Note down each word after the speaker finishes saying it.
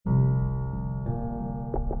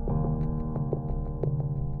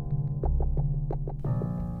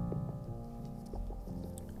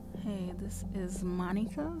Hey, this is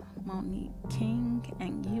Monica Monique King,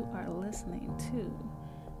 and you are listening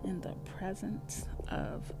to In the Presence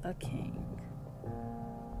of a King.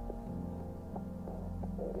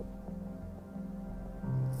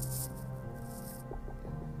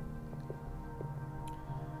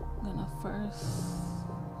 I'm gonna first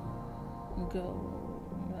go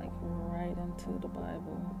right into the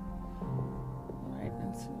Bible,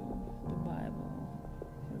 because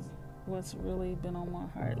what's really been on my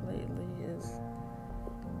heart lately is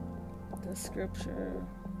the scripture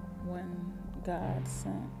when God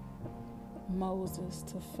sent Moses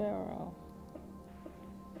to Pharaoh,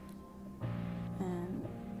 and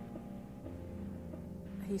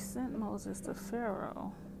he sent Moses to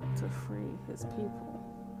Pharaoh to free his people.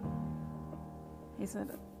 He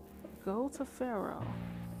said, go to Pharaoh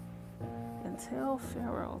and tell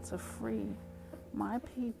Pharaoh to free my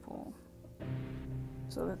people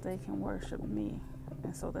so that they can worship me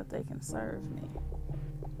and so that they can serve me.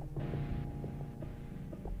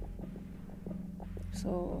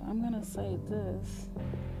 So I'm going to say this,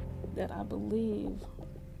 that I believe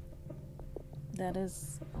that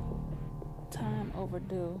is time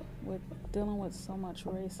overdue with dealing with so much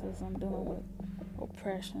racism, dealing with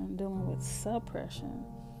oppression, dealing with suppression.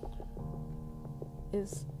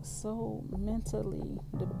 Is so mentally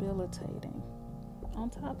debilitating. On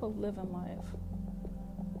top of living life,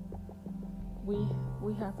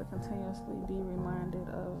 we have to continuously be reminded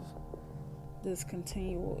of this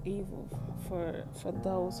continual evil for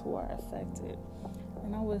those who are affected.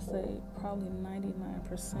 And I would say probably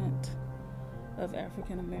 99% of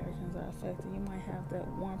African Americans are affected. You might have that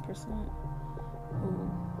 1% who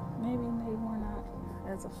maybe they were not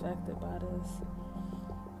as affected by this,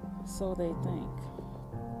 so they think,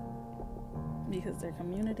 because their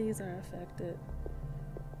communities are affected,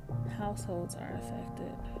 households are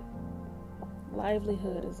affected,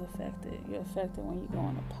 livelihood is affected. You're affected when you go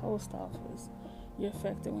in the post office, you're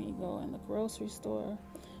affected when you go in the grocery store,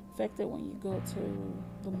 affected when you go to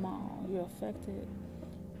the mall, you're affected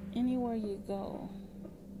anywhere you go.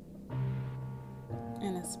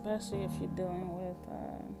 And especially if you're dealing with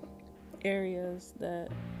areas that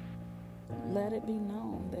let it be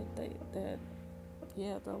known that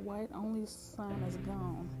the white only sign is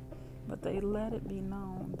gone, but they let it be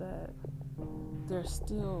known that there's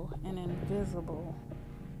still an invisible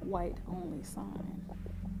white only sign.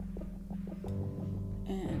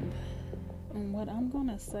 And what I'm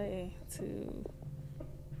gonna say to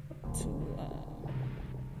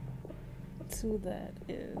that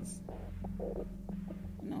is,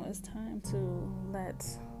 it's time to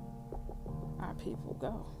let our people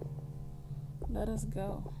go. Let us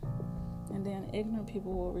go. And then ignorant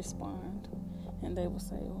people will respond and they will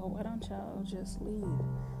say, well, why don't y'all just leave?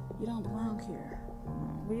 You don't belong here.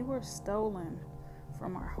 We were stolen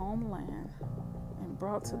from our homeland and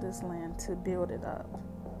brought to this land to build it up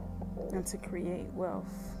and to create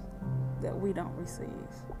wealth that we don't receive.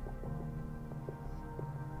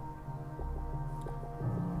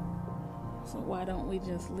 So why don't we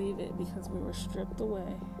just leave it? Because we were stripped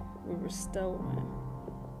away, we were stolen.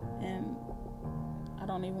 And I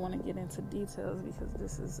don't even want to get into details because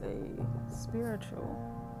this is a spiritual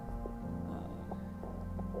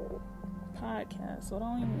podcast, so I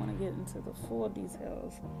don't even want to get into the full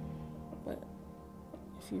details. But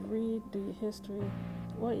if you read, do your history,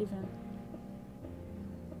 or even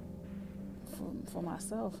for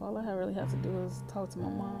myself, all I really have to do is talk to my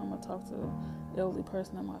mom or talk to the elderly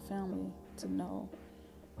person in my family to know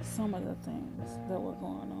some of the things that were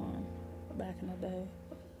going on back in the day,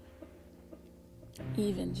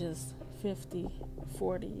 even just 50,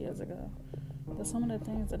 40 years ago. But some of the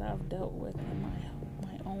things that I've dealt with in my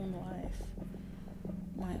own life.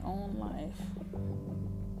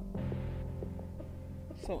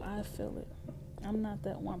 So I feel it. I'm not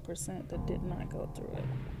that 1% that did not go through it.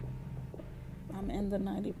 I'm in the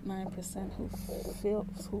 99%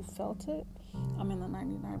 who felt it. I'm in the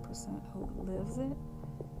 99% who lives it.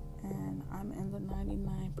 And I'm in the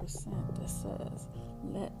 99% that says,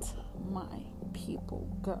 let my people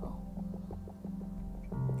go.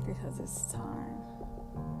 Because it's time.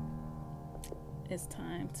 It's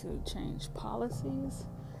time to change policies.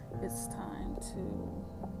 It's time to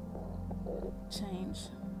change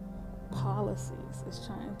policies. It's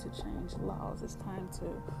time to change laws. It's time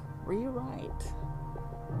to rewrite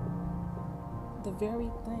the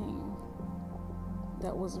very thing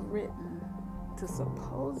that was written to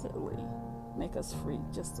supposedly make us free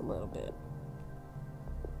just a little bit.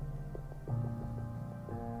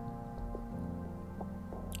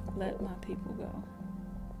 Let my people go.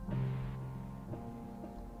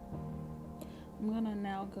 I'm going to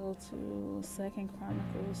now go to 2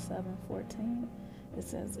 Chronicles 7:14. It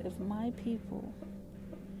says, if my people,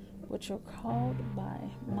 which are called by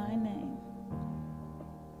my name,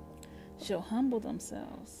 shall humble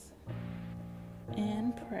themselves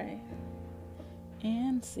and pray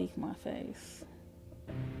and seek my face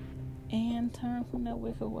and turn from their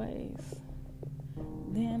wicked ways,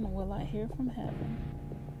 then will I hear from heaven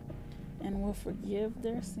and will forgive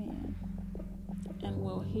their sin and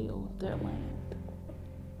will heal their land.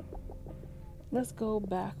 Let's go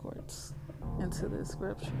backwards into this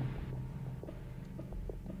scripture.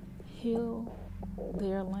 Heal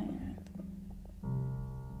their land.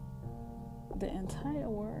 The entire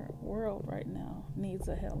world right now needs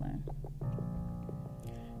a healing.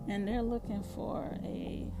 And they're looking for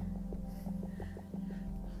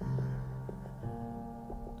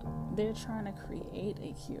they're trying to create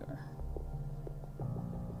a cure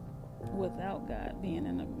without God being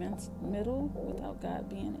in the middle, without God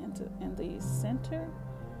being in the center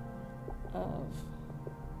of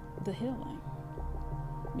the healing.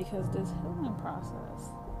 Because this healing process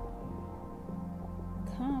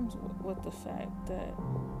comes with the fact that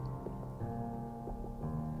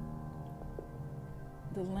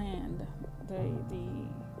the land,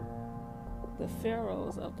 the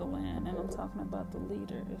pharaohs of the land, and I'm talking about the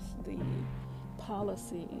leaders, the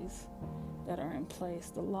policies that are in place,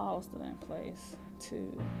 the laws that are in place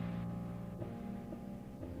to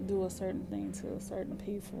do a certain thing to a certain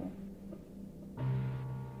people,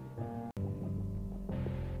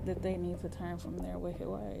 that they need to turn from their wicked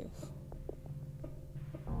ways.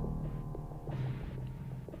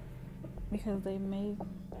 Because they may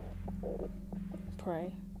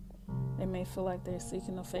pray, they may feel like they're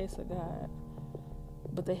seeking the face of God,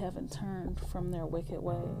 but they haven't turned from their wicked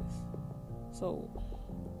ways. So,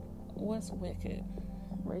 what's wicked?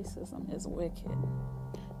 Racism is wicked.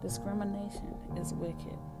 Discrimination is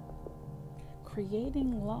wicked.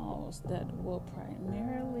 Creating laws that will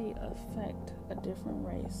primarily affect a different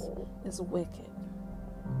race is wicked.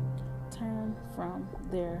 Turn from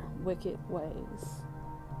their wicked ways.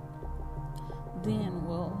 Then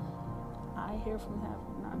will I hear from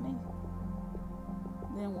heaven, not me.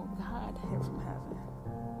 Then will God hear from heaven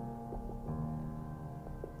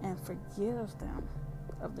and forgive them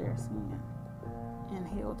of their sin and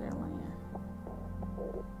heal their land.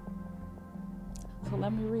 So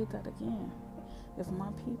let me read that again. If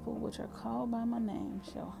my people, which are called by my name,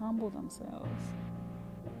 shall humble themselves,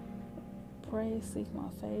 pray, seek my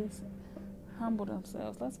face, humble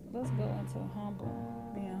themselves. Let's go into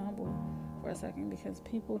being humble for a second, because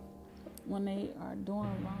people, when they are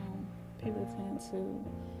doing wrong, people tend to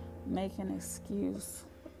make an excuse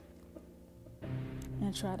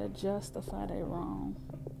and try to justify their wrong.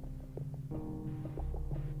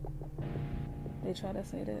 They try to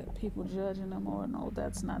say that people judging them, or no,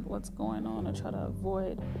 that's not what's going on, or try to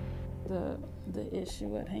avoid the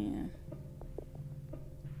issue at hand.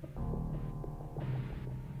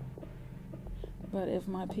 But if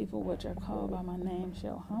my people, which are called by my name,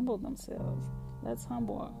 shall humble themselves, let's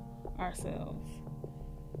humble ourselves.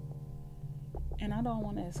 And I don't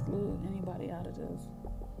want to exclude anybody out of this.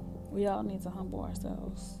 We all need to humble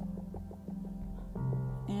ourselves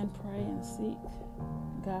and pray and seek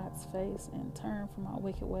God's face and turn from our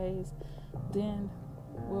wicked ways. Then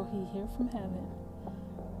will he hear from heaven,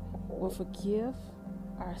 will forgive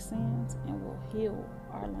our sins, and will heal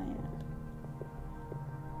our land.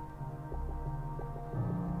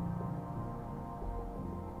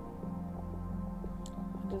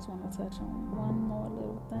 I just want to touch on one more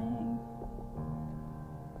little thing.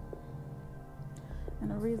 And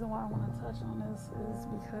the reason why I want to touch on this is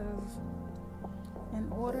because in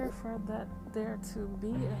order for there to be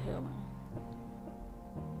a healing,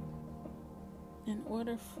 in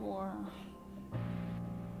order for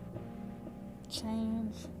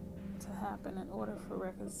change to happen, in order for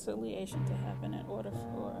reconciliation to happen, in order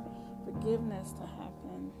for forgiveness to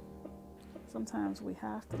happen, sometimes we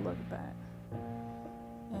have to look back.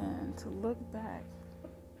 And to look back,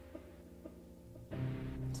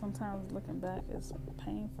 sometimes looking back is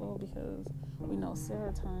painful, because we know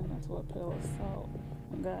Sarah turned into a pillar of salt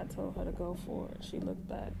when God told her to go for it. She looked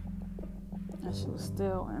back and she was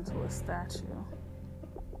still into a statue.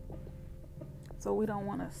 So we don't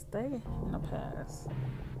want to stay in the past.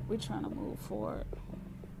 We're trying to move forward.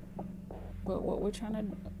 But what we're trying to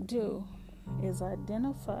do is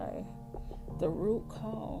identify the root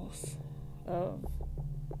cause of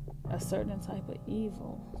a certain type of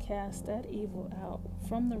evil, cast that evil out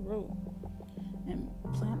from the root, and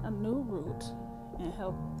plant a new root, and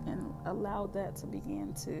help and allow that to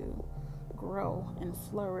begin to grow and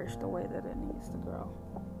flourish the way that it needs to grow.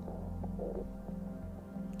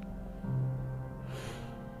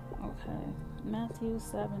 Okay, Matthew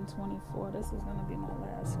 7:24. This is going to be my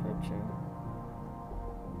last scripture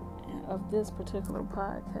of this particular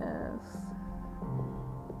podcast.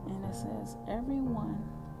 And it says, everyone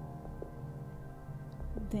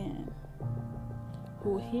then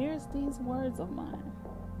who hears these words of mine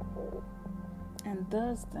and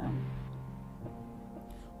does them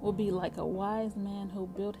will be like a wise man who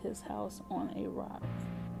built his house on a rock.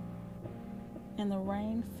 And the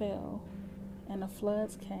rain fell, and the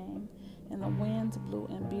floods came, and the winds blew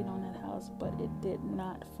and beat on that house, but it did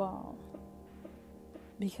not fall,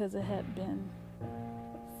 because it had been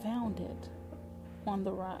founded on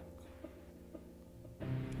the rock.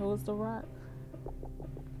 Who is the rock?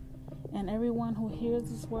 And everyone who hears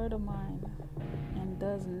this word of mine and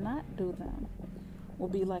does not do them will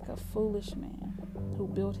be like a foolish man who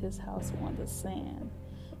built his house on the sand.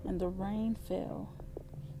 And the rain fell,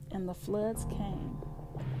 and the floods came,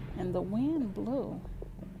 and the wind blew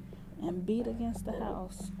and beat against the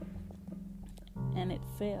house, and it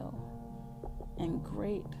fell, and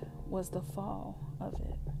great was the fall of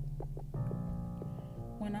it.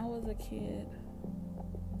 When I was a kid,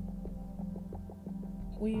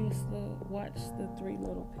 we used to watch the Three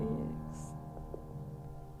Little Pigs.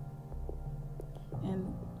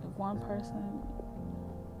 And one person,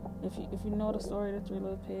 if you know the story of the Three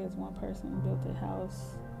Little Pigs, one person built their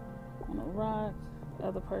house on a rock, the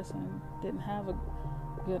other person didn't have a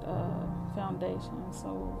good foundation,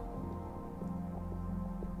 so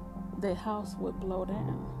their house would blow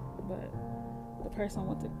down. But the person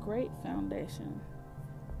with the great foundation,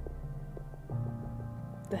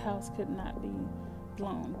 the house could not be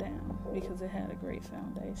blown down because it had a great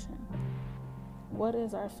foundation. What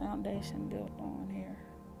is our foundation built on here?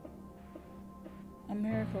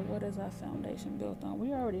 America, what is our foundation built on?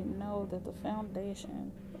 We already know that the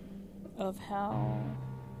foundation of how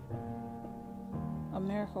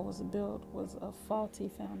America was built was a faulty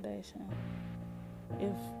foundation.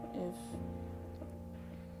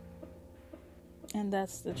 And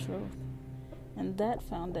that's the truth. And that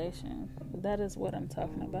foundation, that is what I'm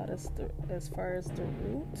talking about as far as the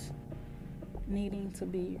roots needing to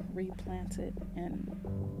be replanted and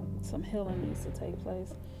some healing needs to take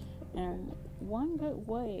place. And one good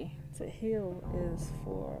way to heal is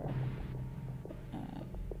for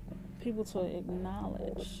people to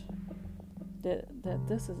acknowledge that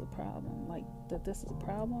this is a problem, like that this is a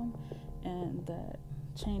problem, and that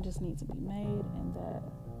changes need to be made, and that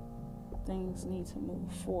things need to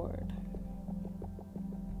move forward.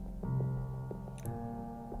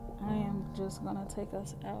 I am just going to take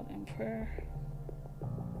us out in prayer.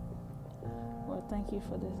 Lord, thank you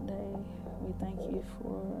for this day. We thank you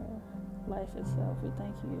for life itself. We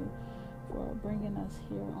thank you for bringing us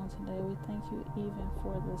here on today. We thank you even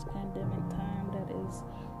for this pandemic time that is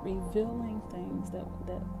revealing things that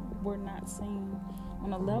were not seen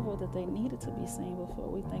on a level that they needed to be seen before.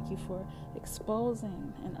 We thank you for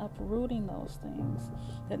exposing and uprooting those things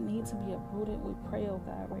that need to be uprooted. We pray, oh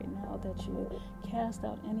God, right now that you cast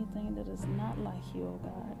out anything that is not like you, oh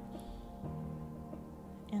God.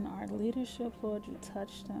 In our leadership, Lord, you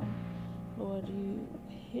touch them. Lord, you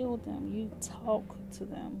heal them. You talk to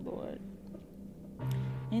them, Lord.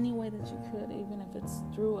 Any way that you could, even if it's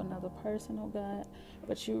through another person, oh God,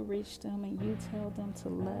 but you reach them and you tell them to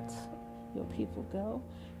let your people go.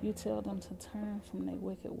 You tell them to turn from their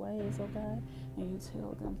wicked ways, oh God, and you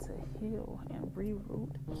tell them to heal and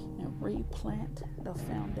reroot and replant the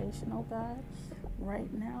foundation, oh God,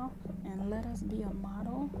 right now, and let us be a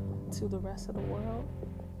model to the rest of the world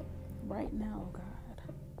right now, oh God.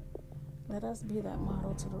 Let us be that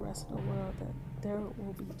model to the rest of the world, that there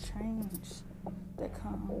will be change that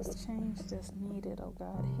comes, change that's needed, oh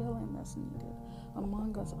God, healing that's needed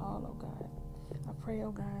among us all, oh God. I pray,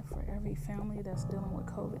 oh God, for every family that's dealing with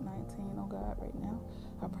COVID-19, oh God, right now.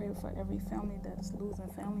 I pray for every family that's losing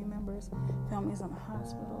family members, families in the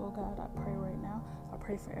hospital, oh God. I pray right now. I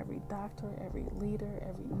pray for every doctor, every leader,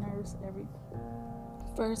 every nurse, every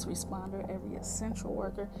first responder, every essential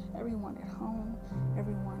worker, everyone at home,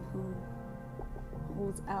 everyone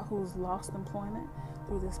who's lost employment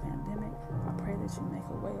through this pandemic. I pray that you make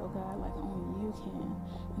a way, oh God, like only you can.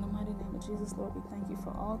 In the mighty name of Jesus, Lord, we thank you for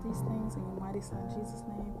all these things in your mighty Son, Jesus'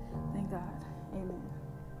 name. Thank God. Amen.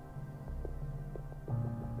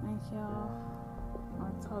 Thank y'all.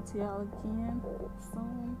 I'll talk to y'all again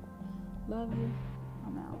soon. Love you.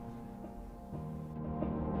 I'm out.